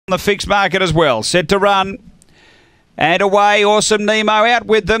the fixed market as well. Set to run. And away, Awesome Nemo out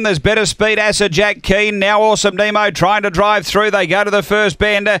with them. There's better speed, Acid Jack Keen. Now Awesome Nemo trying to drive through. They go to the first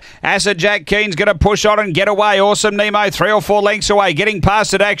bend. Acid Jack Keen's going to push on and get away. Awesome Nemo 3 or 4 lengths away. Getting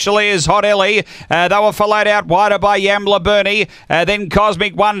past it actually is Hot Ellie. They were followed out wider by Yambler Bernie. Then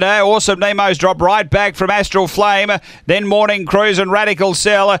Cosmic Wonder. Awesome Nemo's dropped right back from Astral Flame. Then Morning Cruise and Radical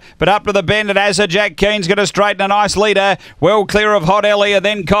Cell. But up to the bend and Acid Jack Keen's going to straighten a nice leader. Well clear of Hot Ellie and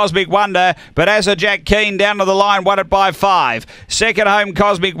then Cosmic Wonder. But Acid Jack Keen down to the line. Won it by 5. Second home,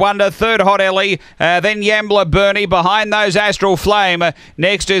 Cosmic Wonder. Third, Hot Ellie. Then Yambler Bernie. Behind those, Astral Flame.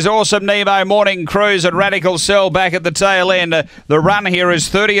 Next is Awesome Nemo, Morning Cruise and Radical Cell back at the tail end. The run here is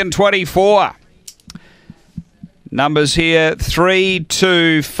 30 and 24. Numbers here 3,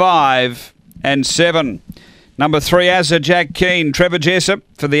 2, 5 and 7. Number 3, Asa Jack Keen. Trevor Jessup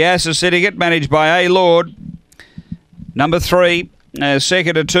for the Asa Syndicate, managed by A. Lord. Number 3,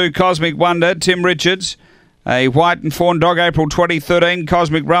 second to 2, Cosmic Wonder, Tim Richards. A White and Fawn Dog, April 2013,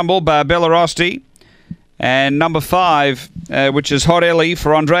 Cosmic Rumble, Barbella Rosti. And number 5, which is Hot Ellie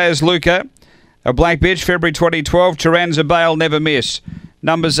for Andreas Luca. A Black Bitch, February 2012, Taranza Bale, Never Miss.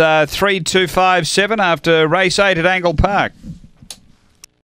 Numbers are 3, 2, 5, 7 after race 8 at Angle Park.